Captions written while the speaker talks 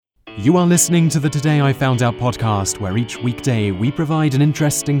You are listening to the Today I Found Out podcast, where each weekday we provide an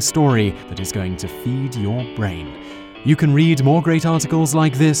interesting story that is going to feed your brain. You can read more great articles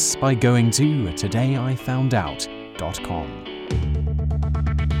like this by going to todayifoundout.com.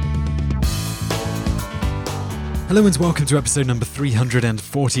 Hello and welcome to episode number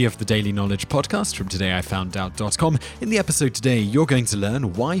 340 of the Daily Knowledge Podcast from todayifoundout.com. In the episode today, you're going to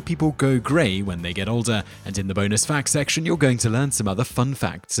learn why people go grey when they get older, and in the bonus facts section, you're going to learn some other fun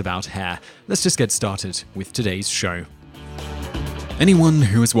facts about hair. Let's just get started with today's show. Anyone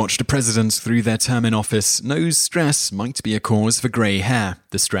who has watched a president through their term in office knows stress might be a cause for grey hair.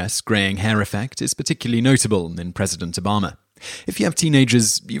 The stress greying hair effect is particularly notable in President Obama. If you have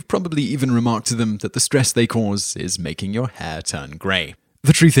teenagers, you've probably even remarked to them that the stress they cause is making your hair turn grey.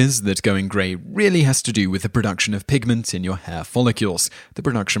 The truth is that going grey really has to do with the production of pigment in your hair follicles. The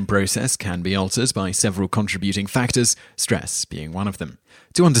production process can be altered by several contributing factors, stress being one of them.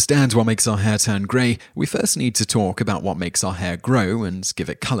 To understand what makes our hair turn grey, we first need to talk about what makes our hair grow and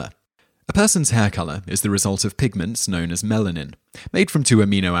give it colour. A person's hair colour is the result of pigments known as melanin. Made from two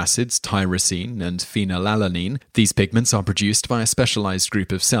amino acids, tyrosine and phenylalanine, these pigments are produced by a specialized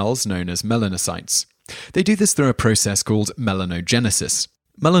group of cells known as melanocytes. They do this through a process called melanogenesis.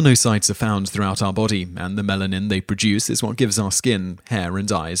 Melanocytes are found throughout our body, and the melanin they produce is what gives our skin, hair and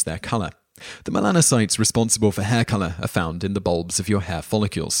eyes their colour. The melanocytes responsible for hair colour are found in the bulbs of your hair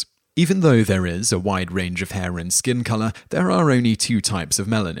follicles. Even though there is a wide range of hair and skin colour, there are only two types of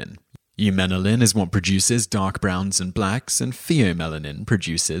melanin. Eumenolin is what produces dark browns and blacks, and pheomelanin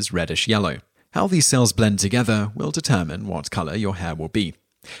produces reddish yellow. How these cells blend together will determine what colour your hair will be.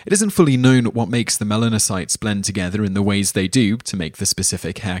 It isn't fully known what makes the melanocytes blend together in the ways they do to make the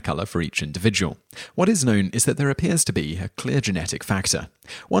specific hair colour for each individual. What is known is that there appears to be a clear genetic factor.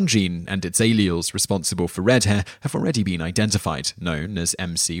 One gene and its alleles responsible for red hair have already been identified, known as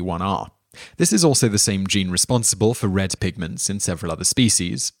MC1R. This is also the same gene responsible for red pigments in several other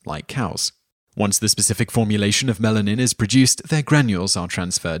species, like cows. Once the specific formulation of melanin is produced, their granules are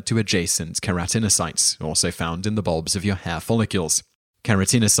transferred to adjacent keratinocytes, also found in the bulbs of your hair follicles.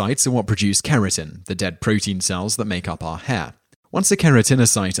 Keratinocytes are what produce keratin, the dead protein cells that make up our hair. Once a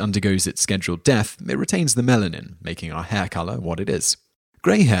keratinocyte undergoes its scheduled death, it retains the melanin, making our hair colour what it is.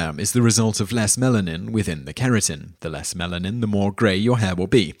 Grey hair is the result of less melanin within the keratin. The less melanin, the more grey your hair will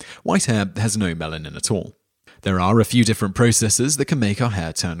be. White hair has no melanin at all. There are a few different processes that can make our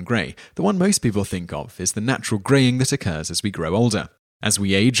hair turn grey. The one most people think of is the natural greying that occurs as we grow older. As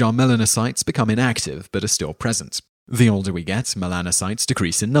we age, our melanocytes become inactive but are still present. The older we get, melanocytes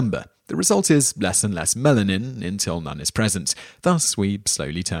decrease in number. The result is less and less melanin until none is present. Thus, we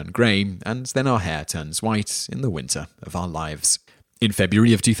slowly turn grey, and then our hair turns white in the winter of our lives. In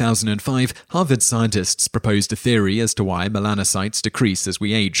February of 2005, Harvard scientists proposed a theory as to why melanocytes decrease as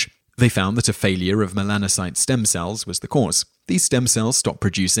we age. They found that a failure of melanocyte stem cells was the cause. These stem cells stop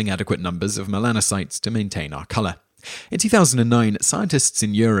producing adequate numbers of melanocytes to maintain our colour. In 2009, scientists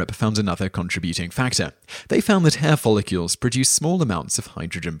in Europe found another contributing factor. They found that hair follicles produce small amounts of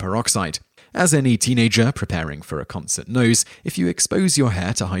hydrogen peroxide. As any teenager preparing for a concert knows, if you expose your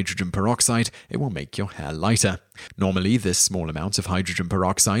hair to hydrogen peroxide, it will make your hair lighter. Normally, this small amount of hydrogen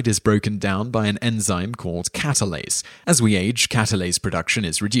peroxide is broken down by an enzyme called catalase. As we age, catalase production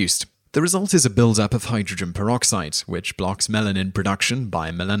is reduced. The result is a buildup of hydrogen peroxide, which blocks melanin production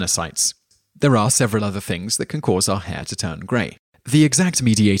by melanocytes. There are several other things that can cause our hair to turn grey. The exact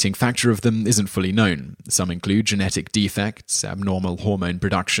mediating factor of them isn't fully known. Some include genetic defects, abnormal hormone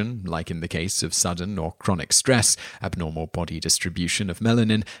production, like in the case of sudden or chronic stress, abnormal body distribution of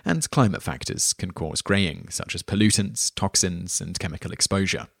melanin, and climate factors can cause greying, such as pollutants, toxins, and chemical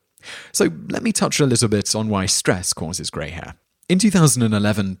exposure. So let me touch a little bit on why stress causes grey hair. In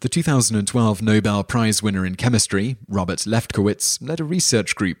 2011, the 2012 Nobel Prize winner in chemistry, Robert Lefkowitz, led a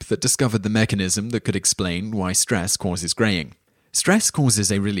research group that discovered the mechanism that could explain why stress causes greying. Stress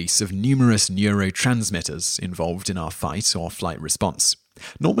causes a release of numerous neurotransmitters involved in our fight or flight response.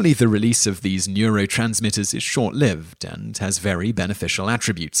 Normally, the release of these neurotransmitters is short-lived and has very beneficial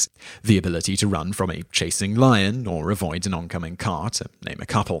attributes. The ability to run from a chasing lion or avoid an oncoming car, to name a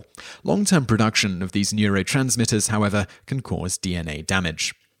couple. Long-term production of these neurotransmitters, however, can cause DNA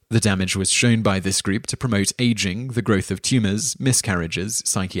damage. The damage was shown by this group to promote aging, the growth of tumors, miscarriages,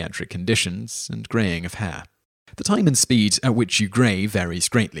 psychiatric conditions, and greying of hair. The time and speed at which you grey varies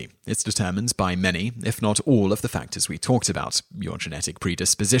greatly. It's determined by many, if not all, of the factors we talked about: your genetic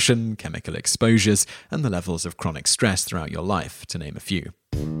predisposition, chemical exposures, and the levels of chronic stress throughout your life, to name a few.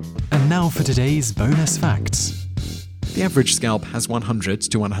 And now for today's bonus facts. The average scalp has 100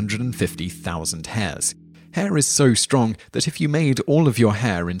 to 150,000 hairs. Hair is so strong that if you made all of your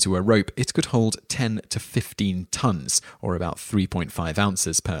hair into a rope, it could hold 10 to 15 tons, or about 3.5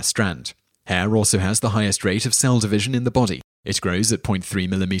 ounces per strand. Hair also has the highest rate of cell division in the body. It grows at 0.3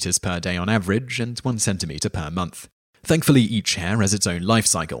 millimeters per day on average and 1 centimeter per month. Thankfully, each hair has its own life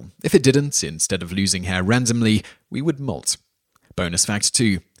cycle. If it didn't, instead of losing hair randomly, we would molt. Bonus fact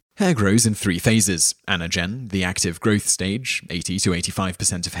 2. Hair grows in 3 phases. Anagen, the active growth stage, 80 to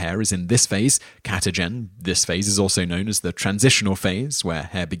 85% of hair is in this phase. Catagen, this phase is also known as the transitional phase, where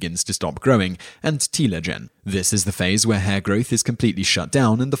hair begins to stop growing. And telogen, this is the phase where hair growth is completely shut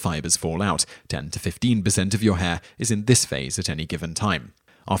down and the fibers fall out. 10 to 15% of your hair is in this phase at any given time.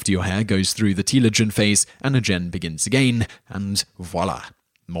 After your hair goes through the telogen phase, anagen begins again, and voila,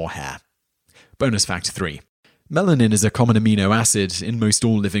 more hair. Bonus fact 3. Melanin is a common amino acid in most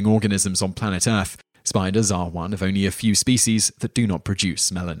all living organisms on planet Earth. Spiders are one of only a few species that do not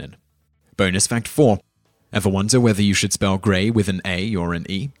produce melanin. Bonus fact 4. Ever wonder whether you should spell grey with an A or an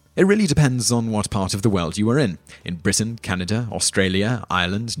E? It really depends on what part of the world you are in. In Britain, Canada, Australia,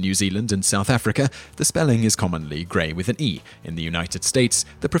 Ireland, New Zealand, and South Africa, the spelling is commonly grey with an E. In the United States,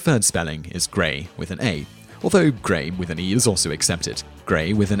 the preferred spelling is grey with an A. Although grey with an E is also accepted.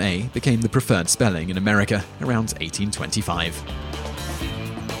 Grey with an A became the preferred spelling in America around 1825.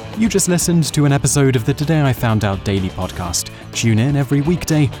 You just listened to an episode of the Today I Found Out Daily podcast. Tune in every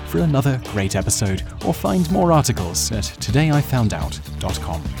weekday for another great episode, or find more articles at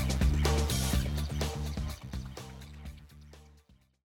todayifoundout.com.